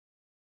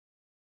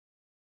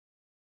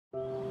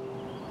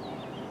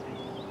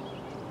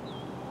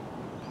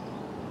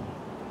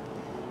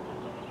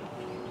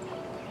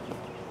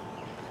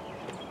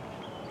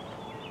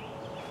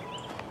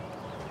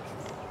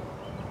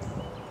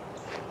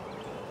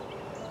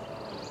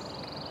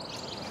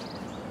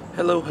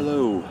Hello,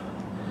 hello.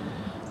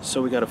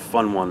 So we got a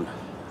fun one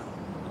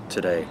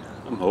today,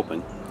 I'm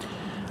hoping.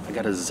 I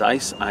got a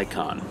Zeiss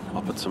Ikon.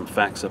 I'll put some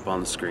facts up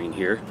on the screen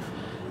here.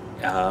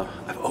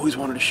 I've always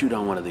wanted to shoot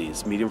on one of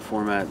these medium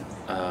format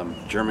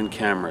German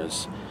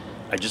cameras.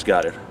 I just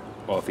got it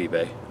off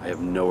eBay. I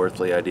have no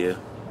earthly idea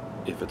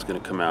if it's going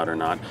to come out or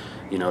not.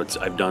 You know,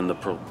 I've done the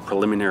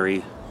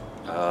preliminary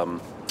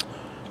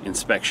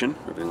inspection.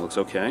 Everything looks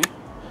okay.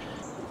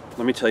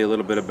 Let me tell you a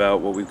little bit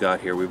about what we've got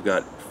here. We've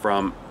got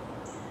from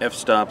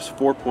f-stops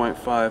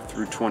 4.5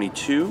 through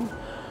 22.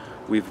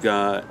 We've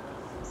got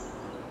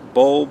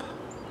bulb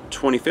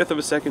 25th of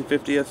a second,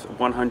 50th,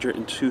 100th,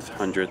 and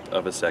 200th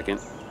of a second.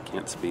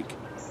 Can't speak.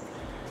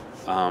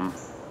 And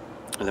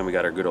then we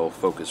got our good old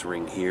focus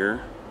ring here,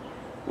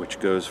 which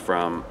goes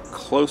from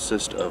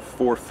closest of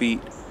 4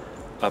 feet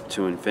up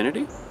to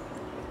infinity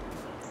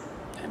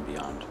and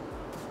beyond.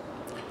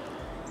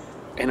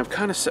 And I've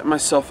kind of set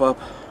myself up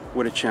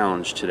with a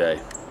challenge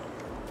today.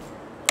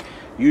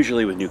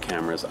 Usually with new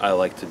cameras, I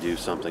like to do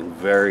something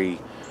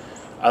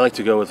I like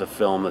to go with a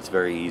film that's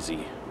very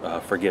easy,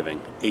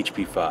 forgiving.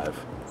 HP5,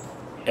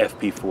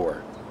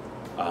 FP4.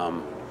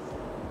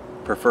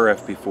 Prefer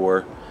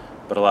FP4,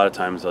 but a lot of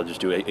times I'll just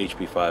do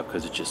HP5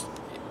 because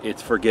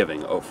it's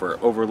forgiving. Oh, for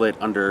overlit,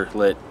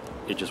 underlit,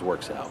 it just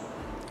works out.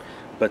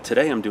 But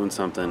today I'm doing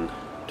something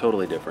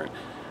totally different.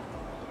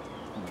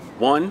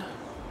 One,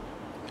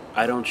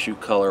 I don't shoot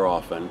color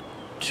often.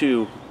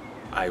 Two,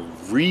 I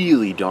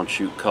really don't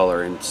shoot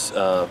color in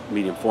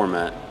medium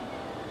format,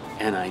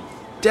 and I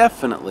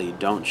definitely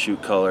don't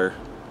shoot color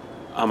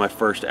on my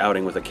first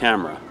outing with a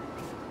camera.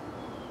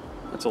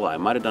 That's a lie. I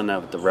might have done that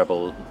with the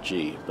Rebel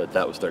G, but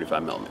that was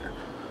 35mm.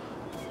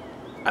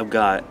 I've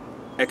got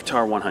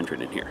Ektar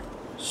 100 in here,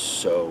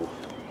 so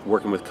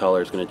working with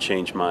color is going to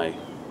change my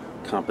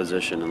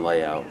composition and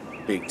layout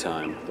big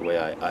time, the way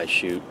I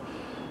shoot.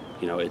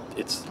 You know,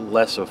 it's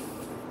less of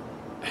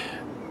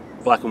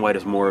black and white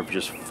is more of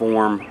just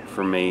form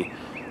for me.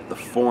 The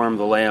form,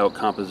 the layout,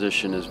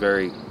 composition is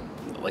very,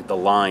 like the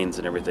lines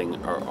and everything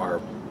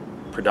are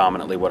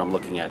predominantly what I'm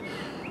looking at.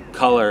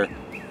 Color,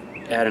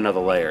 add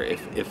another layer.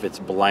 If it's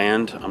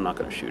bland, I'm not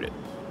going to shoot it.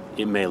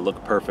 It may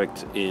look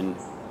perfect in,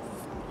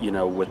 you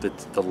know,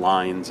 with the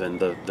lines and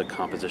the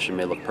composition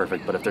may look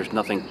perfect, but if there's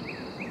nothing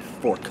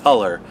for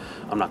color,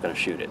 I'm not going to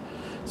shoot it.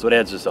 So it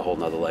adds just a whole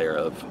nother layer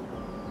of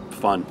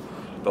fun.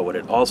 But what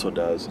it also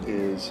does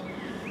is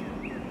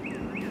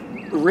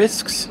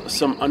risks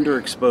some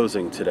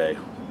underexposing today.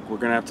 We're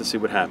gonna have to see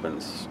what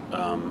happens.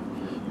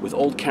 With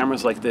old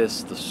cameras like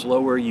this, the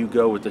slower you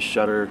go with the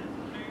shutter,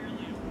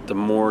 the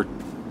more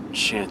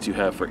chance you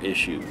have for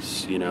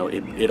issues. You know,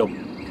 it'll.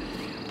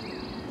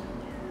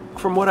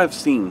 From what I've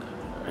seen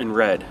and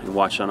read and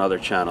watched on other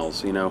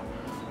channels, you know,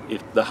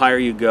 if the higher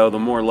you go, the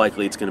more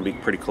likely it's going to be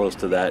pretty close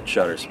to that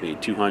shutter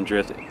speed.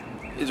 200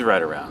 is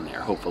right around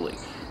there, hopefully.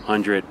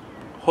 100,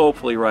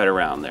 hopefully right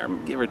around there,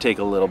 give or take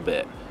a little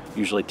bit.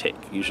 Usually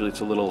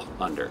it's a little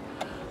under.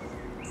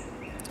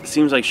 It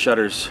seems like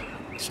shutters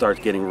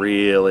start getting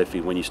real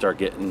iffy when you start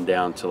getting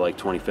down to like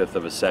 25th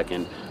of a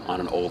second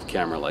on an old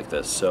camera like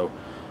this. So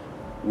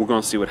we're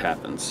going to see what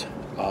happens.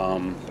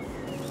 I'm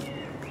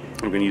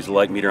going to use the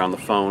light meter on the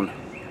phone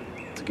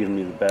to give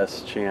me the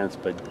best chance,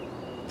 but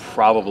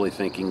probably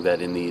thinking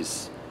that in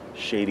these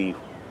shady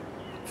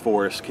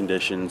forest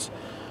conditions,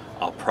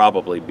 I'll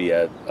probably be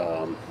at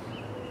the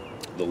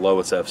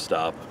lowest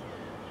f-stop.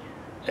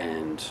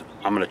 And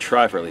I'm going to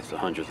try for at least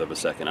 100th of a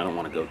second. I don't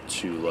want to go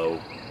too low,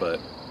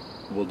 but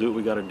we'll do what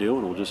we got to do,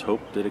 and we'll just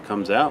hope that it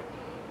comes out.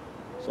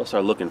 So I'll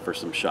start looking for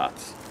some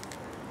shots.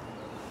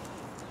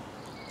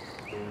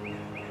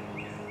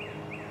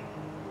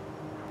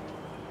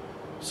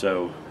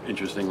 So,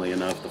 interestingly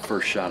enough, the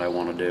first shot I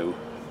want to do,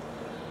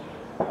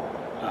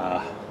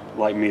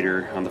 light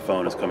meter on the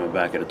phone is coming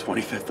back at a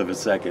 25th of a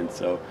second,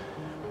 so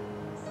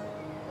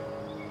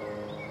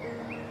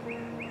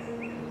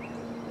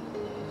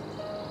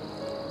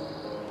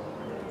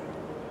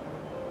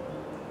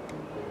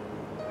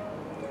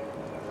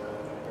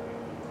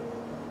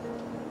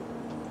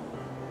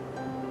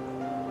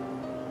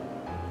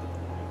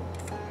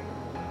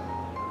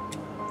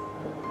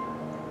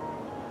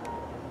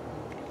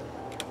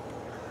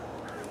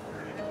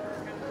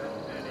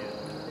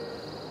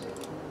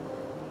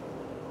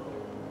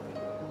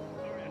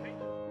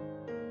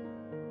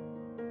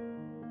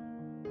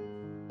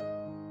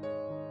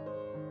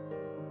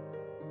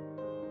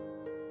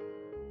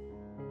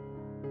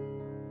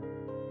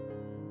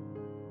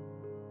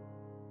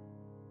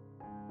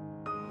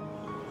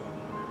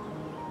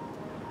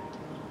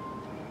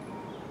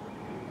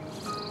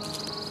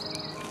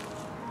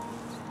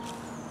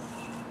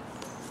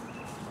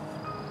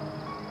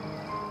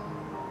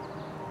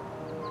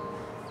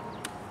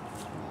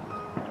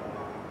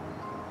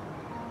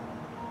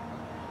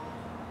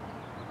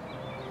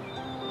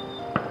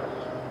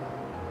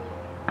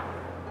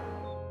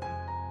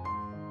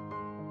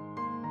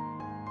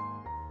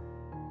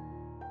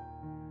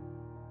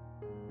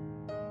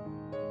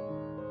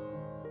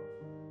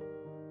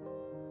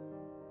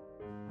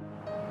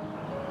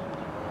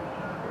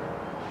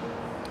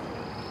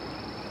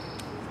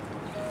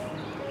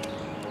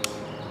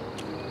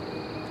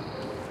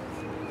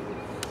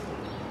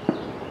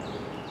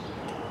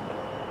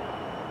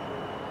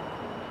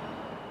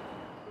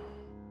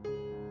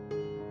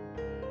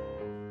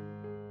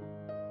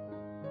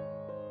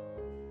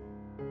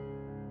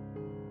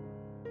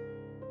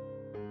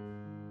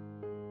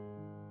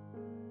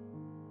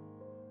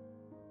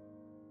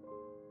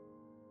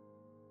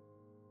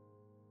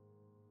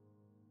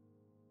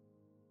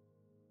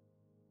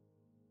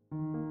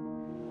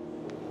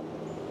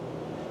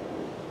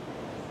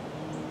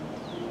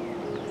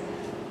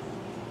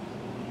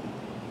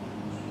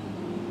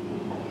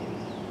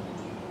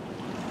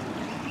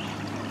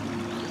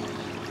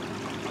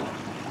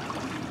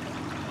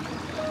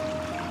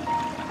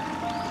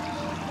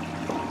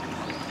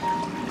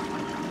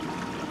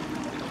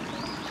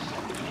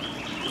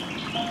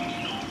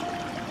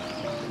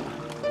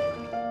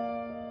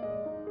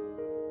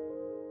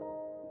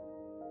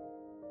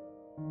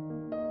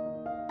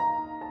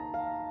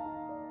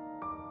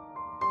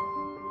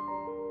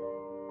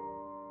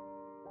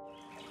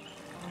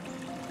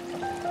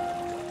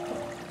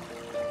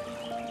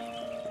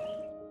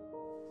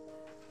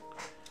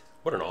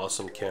What an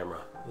awesome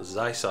camera. The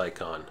Zeiss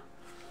Ikon.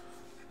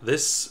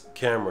 This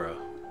camera,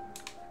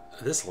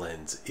 this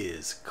lens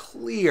is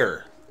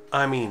clear.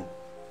 I mean,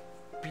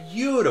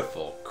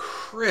 beautiful,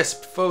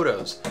 crisp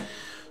photos.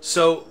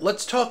 So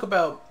let's talk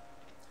about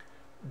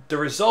the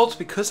results.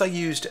 Because I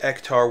used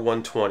Ektar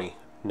 120.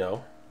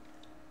 No.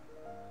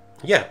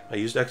 Yeah, I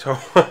used Ektar.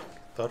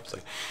 Thought it was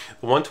like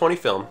the 120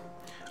 film.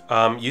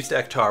 Used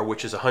Ektar,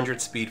 which is 100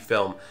 speed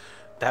film.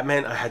 That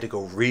meant I had to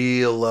go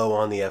real low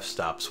on the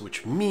f-stops,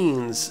 which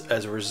means,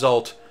 as a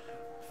result,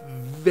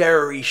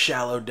 very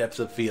shallow depth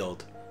of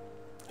field.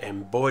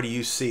 And boy, do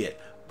you see it.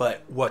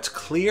 But what's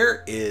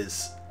clear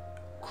is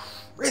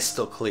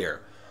crystal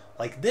clear.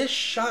 Like this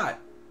shot,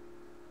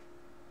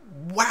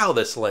 wow,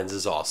 this lens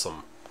is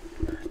awesome.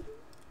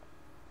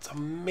 It's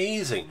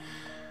amazing.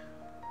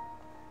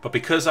 But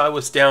because I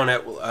was down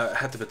at, I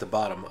had to be at the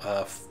bottom,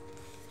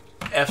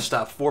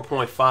 f-stop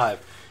 4.5,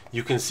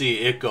 you can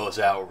see it goes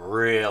out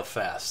real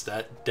fast.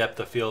 That depth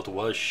of field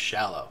was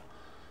shallow.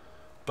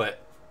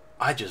 But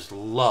I just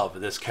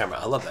love this camera.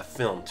 I love that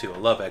film too. I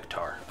love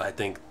Ektar. I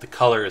think the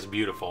color is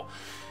beautiful.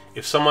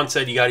 If someone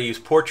said you got to use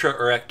Portrait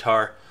or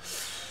Ektar,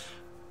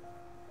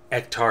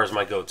 Ektar is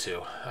my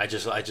go-to. I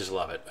just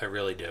love it. I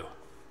really do.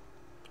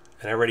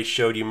 And I already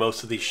showed you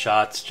most of these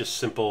shots, just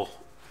simple,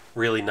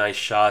 really nice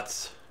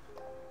shots.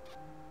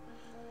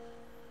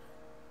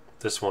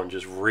 This one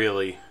just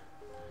really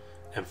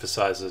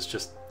emphasizes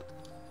just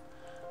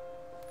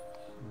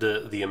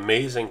the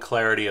amazing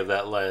clarity of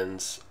that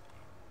lens,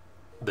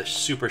 the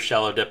super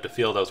shallow depth of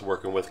field I was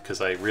working with, because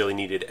I really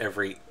needed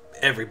every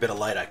bit of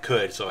light I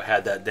could, so I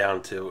had that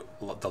down to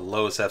the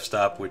lowest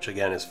f-stop, which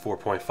again is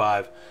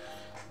 4.5.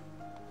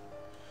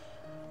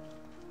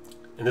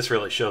 And this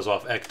really shows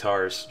off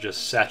Ektar's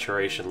just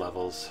saturation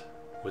levels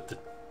with the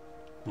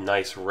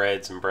nice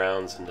reds and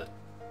browns and the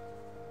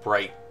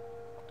bright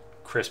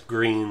crisp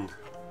green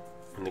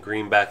and the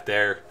green back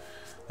there.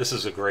 This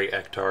is a great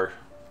Ektar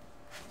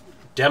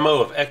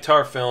demo of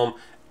Ektar film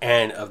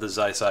and of the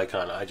Zeiss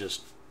Ikon. This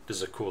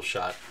is a cool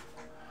shot.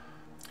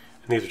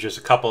 And these are just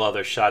a couple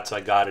other shots I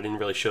got. I didn't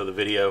really show the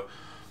video,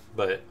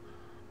 but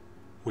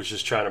was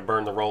just trying to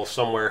burn the roll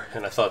somewhere,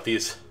 and I thought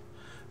this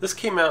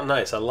came out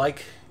nice. I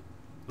like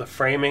the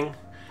framing.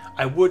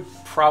 I would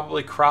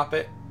probably crop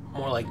it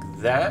more like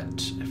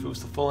that if it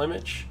was the full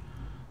image,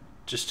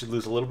 just to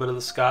lose a little bit of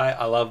the sky.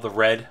 I love the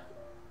red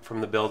from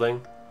the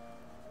building,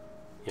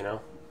 you know.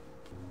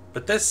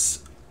 But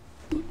this,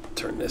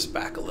 turn this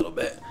back a little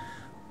bit.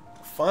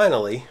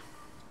 Finally,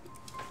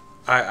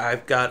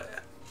 I've got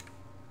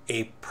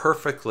a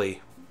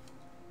perfectly,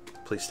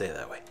 please stay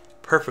that way,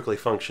 perfectly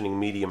functioning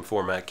medium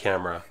format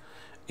camera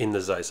in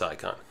the Zeiss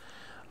Ikon.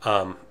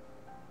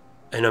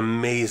 An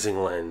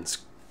amazing lens,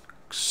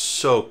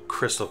 so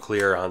crystal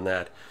clear on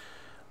that.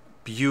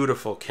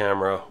 Beautiful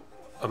camera,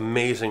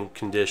 amazing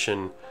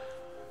condition.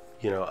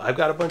 You know, I've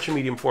got a bunch of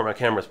medium format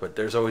cameras, but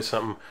there's always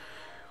something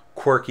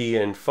quirky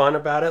and fun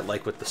about it,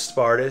 like with the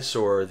Spartus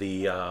or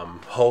the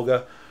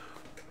Holga.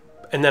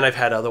 And then I've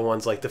had other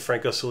ones like the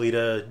Franco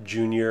Solita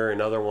Jr.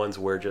 and other ones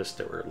where just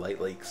there were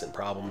light leaks and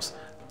problems.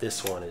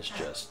 This one is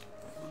just,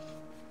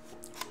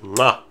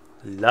 mwah,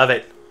 love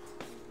it.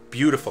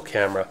 Beautiful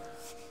camera.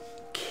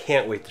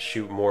 Can't wait to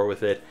shoot more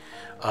with it.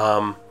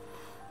 I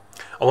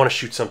want to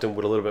shoot something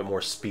with a little bit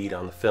more speed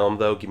on the film,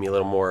 though. Give me a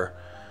little more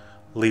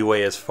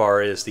leeway as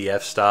far as the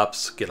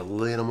f-stops. Get a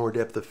little more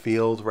depth of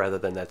field rather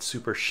than that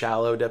super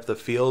shallow depth of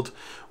field,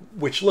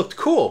 which looked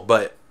cool,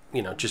 but,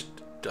 you know, just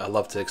I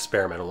love to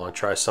experiment. I want to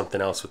try something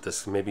else with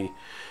this. Maybe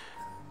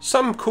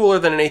something cooler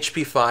than an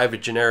HP5, a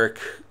generic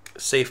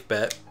safe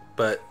bet,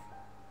 but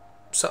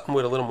something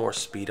with a little more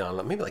speed on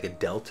it. Maybe like a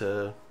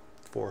Delta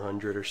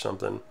 400 or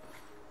something.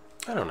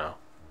 I don't know.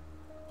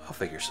 I'll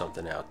figure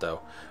something out,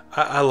 though.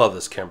 I love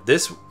this camera.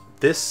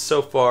 This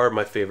so far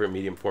my favorite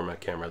medium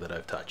format camera that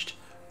I've touched.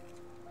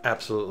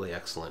 Absolutely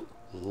excellent.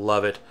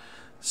 Love it.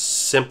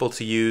 Simple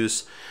to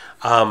use.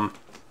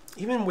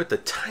 Even with the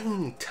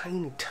tiny,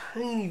 tiny,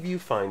 tiny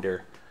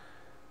viewfinder.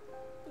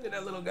 Look at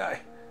that little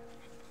guy.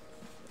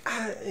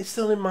 I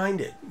still didn't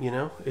mind it, you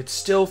know? It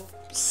still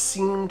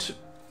seemed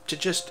to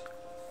just,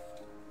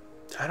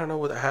 I don't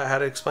know how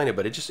to explain it,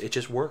 but it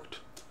just worked.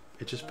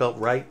 It just felt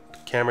right.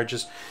 Camera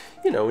just,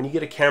 you know, when you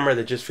get a camera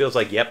that just feels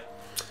like, yep,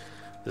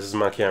 this is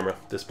my camera.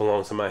 This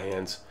belongs in my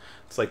hands.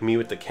 It's like me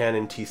with the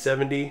Canon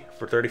T70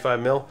 for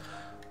 35mm.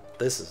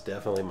 This is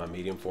definitely my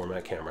medium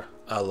format camera.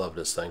 I love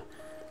this thing.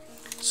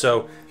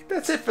 So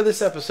that's it for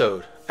this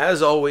episode.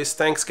 As always,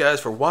 thanks guys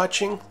for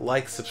watching.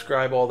 Like,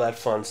 subscribe, all that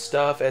fun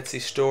stuff. Etsy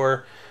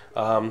store.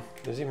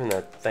 There's even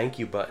that thank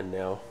you button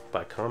now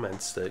by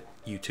comments that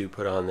YouTube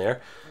put on there.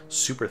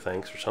 Super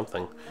thanks or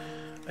something.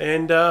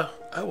 And I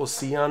will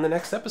see you on the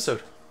next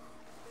episode.